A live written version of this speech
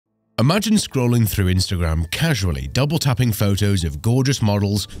Imagine scrolling through Instagram casually, double-tapping photos of gorgeous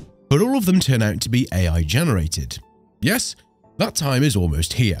models, but all of them turn out to be AI-generated. Yes, that time is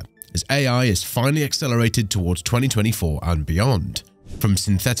almost here, as AI is finally accelerated towards 2024 and beyond. From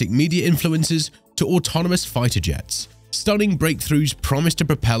synthetic media influencers to autonomous fighter jets, stunning breakthroughs promise to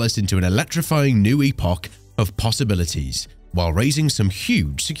propel us into an electrifying new epoch of possibilities, while raising some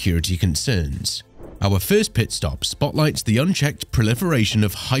huge security concerns. Our first pit stop spotlights the unchecked proliferation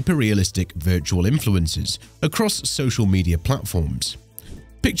of hyper-realistic virtual influencers across social media platforms.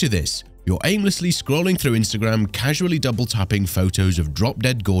 Picture this: you're aimlessly scrolling through Instagram, casually double-tapping photos of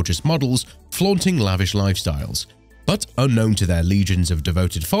drop-dead gorgeous models flaunting lavish lifestyles. But unknown to their legions of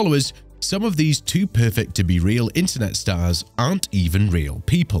devoted followers, some of these too perfect to be real internet stars aren't even real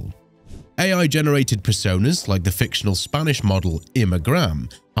people. AI-generated personas like the fictional Spanish model Irma Graham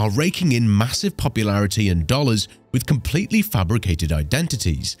are raking in massive popularity and dollars with completely fabricated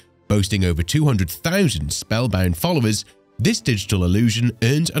identities. Boasting over 200,000 spellbound followers, this digital illusion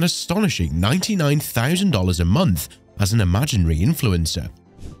earns an astonishing $99,000 a month as an imaginary influencer.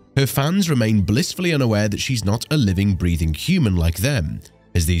 Her fans remain blissfully unaware that she's not a living, breathing human like them.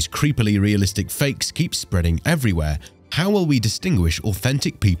 As these creepily realistic fakes keep spreading everywhere, how will we distinguish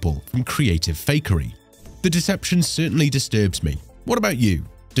authentic people from creative fakery? The deception certainly disturbs me. What about you?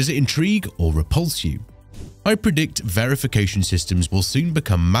 Does it intrigue or repulse you? I predict verification systems will soon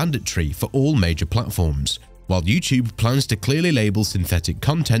become mandatory for all major platforms. While YouTube plans to clearly label synthetic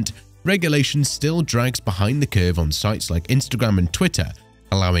content, regulation still drags behind the curve on sites like Instagram and Twitter,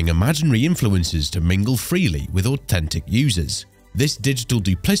 allowing imaginary influencers to mingle freely with authentic users. This digital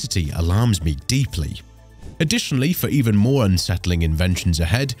duplicity alarms me deeply. Additionally, for even more unsettling inventions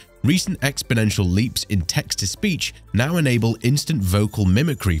ahead, recent exponential leaps in text-to-speech now enable instant vocal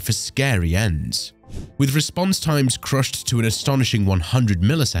mimicry for scary ends. With response times crushed to an astonishing 100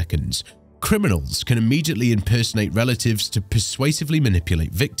 milliseconds, criminals can immediately impersonate relatives to persuasively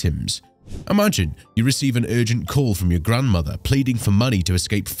manipulate victims. Imagine you receive an urgent call from your grandmother pleading for money to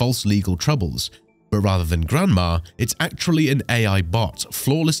escape false legal troubles. But rather than grandma, it's actually an AI bot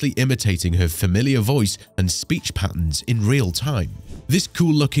flawlessly imitating her familiar voice and speech patterns in real time. This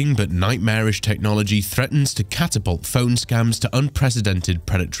cool-looking but nightmarish technology threatens to catapult phone scams to unprecedented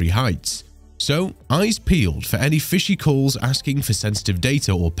predatory heights. So, eyes peeled for any fishy calls asking for sensitive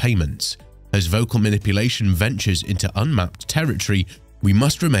data or payments. As vocal manipulation ventures into unmapped territory, we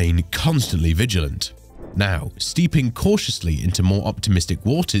must remain constantly vigilant. Now, steeping cautiously into more optimistic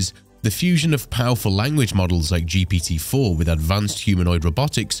waters, the fusion of powerful language models like GPT-4 with advanced humanoid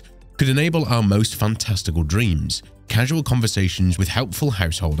robotics could enable our most fantastical dreams, casual conversations with helpful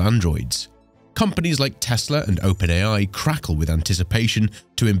household androids. Companies like Tesla and OpenAI crackle with anticipation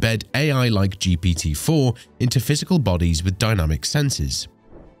to embed AI like GPT-4 into physical bodies with dynamic senses.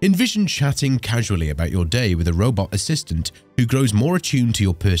 Envision chatting casually about your day with a robot assistant who grows more attuned to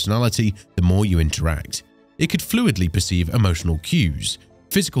your personality the more you interact. It could fluidly perceive emotional cues,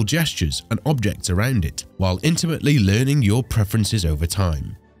 physical gestures, and objects around it, while intimately learning your preferences over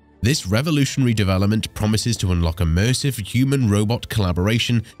time. This revolutionary development promises to unlock immersive human-robot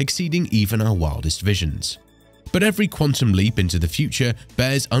collaboration exceeding even our wildest visions. But every quantum leap into the future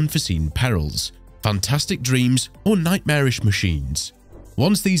bears unforeseen perils, fantastic dreams, or nightmarish machines.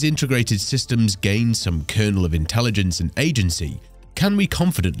 Once these integrated systems gain some kernel of intelligence and agency, can we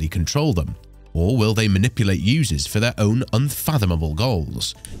confidently control them? Or will they manipulate users for their own unfathomable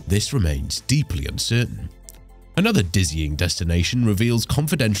goals? This remains deeply uncertain. Another dizzying destination reveals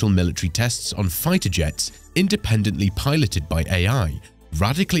confidential military tests on fighter jets independently piloted by AI,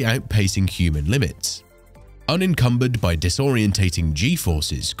 radically outpacing human limits. Unencumbered by disorientating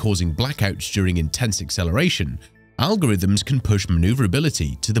G-forces causing blackouts during intense acceleration, algorithms can push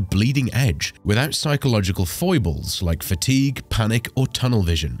maneuverability to the bleeding edge without psychological foibles like fatigue, panic, or tunnel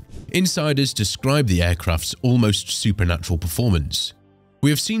vision. Insiders describe the aircraft's almost supernatural performance. We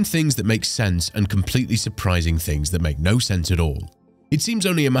have seen things that make sense and completely surprising things that make no sense at all. It seems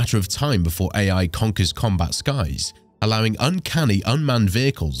only a matter of time before AI conquers combat skies, allowing uncanny unmanned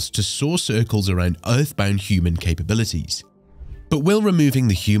vehicles to soar circles around earthbound human capabilities. But will removing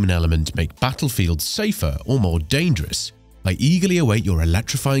the human element make battlefields safer or more dangerous? I eagerly await your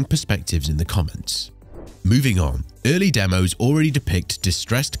electrifying perspectives in the comments. Moving on, early demos already depict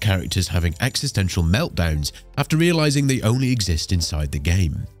distressed characters having existential meltdowns after realizing they only exist inside the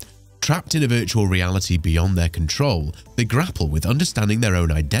game. Trapped in a virtual reality beyond their control, they grapple with understanding their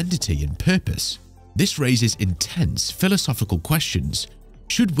own identity and purpose. This raises intense philosophical questions.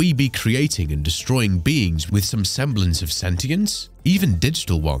 Should we be creating and destroying beings with some semblance of sentience, even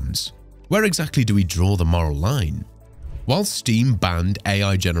digital ones? Where exactly do we draw the moral line? While Steam banned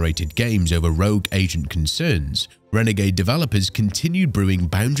AI-generated games over rogue agent concerns, Renegade developers continued brewing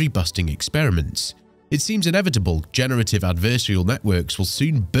boundary-busting experiments. It seems inevitable generative adversarial networks will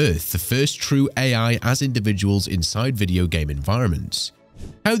soon birth the first true AI as individuals inside video game environments.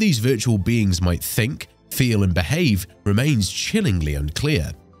 How these virtual beings might think, feel, and behave remains chillingly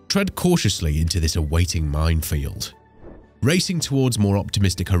unclear. Tread cautiously into this awaiting minefield. Racing towards more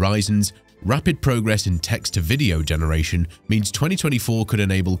optimistic horizons, rapid progress in text-to-video generation means 2024 could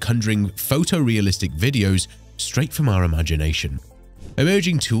enable conjuring photorealistic videos straight from our imagination.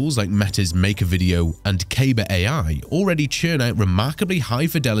 Emerging tools like Meta's Make a Video and Kaba AI already churn out remarkably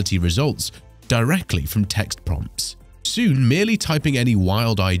high-fidelity results directly from text prompts. Soon, merely typing any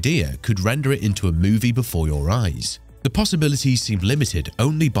wild idea could render it into a movie before your eyes. The possibilities seem limited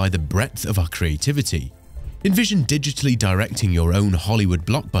only by the breadth of our creativity. Envision digitally directing your own Hollywood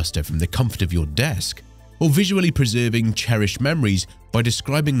blockbuster from the comfort of your desk, or visually preserving cherished memories by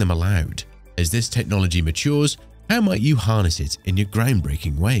describing them aloud. As this technology matures, how might you harness it in your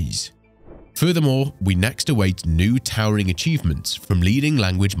groundbreaking ways? Furthermore, we next await new towering achievements from leading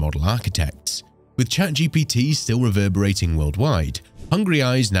language model architects. With ChatGPT still reverberating worldwide, hungry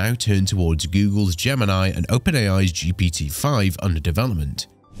eyes now turn towards Google's Gemini and OpenAI's GPT-5 under development.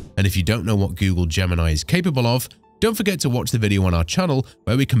 And if you don't know what Google Gemini is capable of, don't forget to watch the video on our channel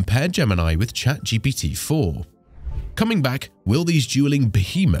where we compare Gemini with ChatGPT-4. Coming back, will these dueling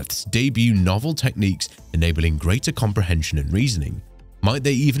behemoths debut novel techniques enabling greater comprehension and reasoning? Might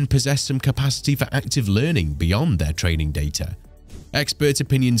they even possess some capacity for active learning beyond their training data? Expert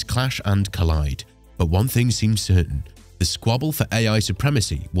opinions clash and collide, but one thing seems certain: the squabble for AI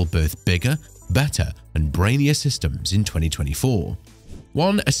supremacy will birth bigger, better, and brainier systems in 2024.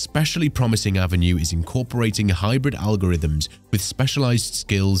 One especially promising avenue is incorporating hybrid algorithms with specialized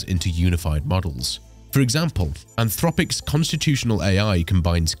skills into unified models. For example, Anthropic's constitutional AI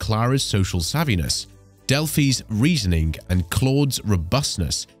combines Clara's social savviness, Delphi's reasoning, and Claude's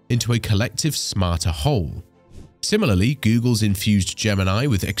robustness into a collective smarter whole. Similarly, Google's infused Gemini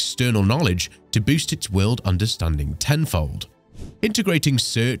with external knowledge to boost its world understanding tenfold. Integrating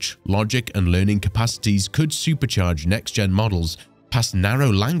search, logic, and learning capacities could supercharge next-gen models past narrow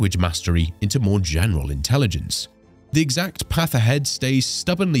language mastery into more general intelligence. The exact path ahead stays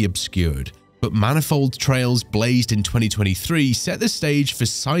stubbornly obscured, but manifold trails blazed in 2023 set the stage for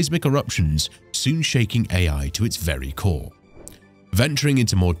seismic eruptions soon shaking AI to its very core. Venturing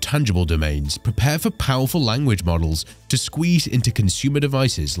into more tangible domains, prepare for powerful language models to squeeze into consumer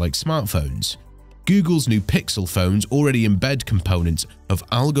devices like smartphones. Google's new Pixel phones already embed components of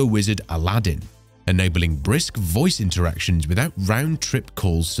algo wizard Aladdin, enabling brisk voice interactions without round-trip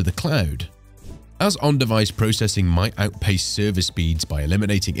calls to the cloud. As on-device processing might outpace server speeds by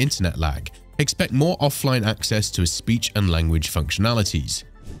eliminating internet lag, expect more offline access to speech and language functionalities.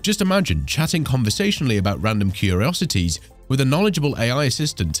 Just imagine chatting conversationally about random curiosities with a knowledgeable AI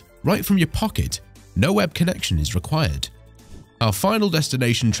assistant right from your pocket. No web connection is required. Our final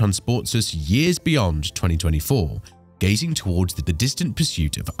destination transports us years beyond 2024, gazing towards the distant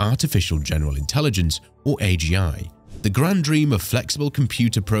pursuit of artificial general intelligence, or AGI, the grand dream of flexible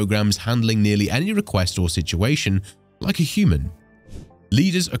computer programs handling nearly any request or situation like a human.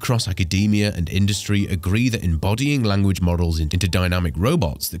 Leaders across academia and industry agree that embodying language models into dynamic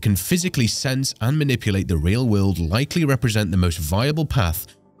robots that can physically sense and manipulate the real world likely represent the most viable path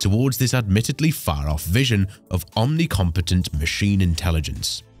towards this admittedly far-off vision of omnicompetent machine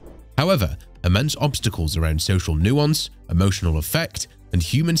intelligence. However, immense obstacles around social nuance, emotional effect, and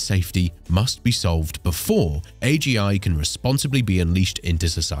human safety must be solved before AGI can responsibly be unleashed into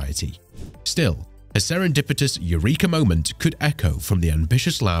society. Still, a serendipitous eureka moment could echo from the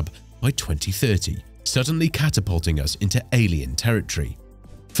ambitious lab by 2030, suddenly catapulting us into alien territory.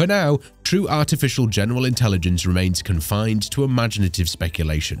 For now, true artificial general intelligence remains confined to imaginative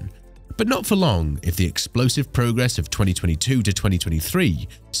speculation, but not for long if the explosive progress of 2022 to 2023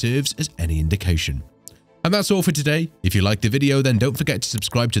 serves as any indication. And that's all for today. If you liked the video, then don't forget to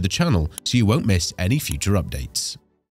subscribe to the channel so you won't miss any future updates.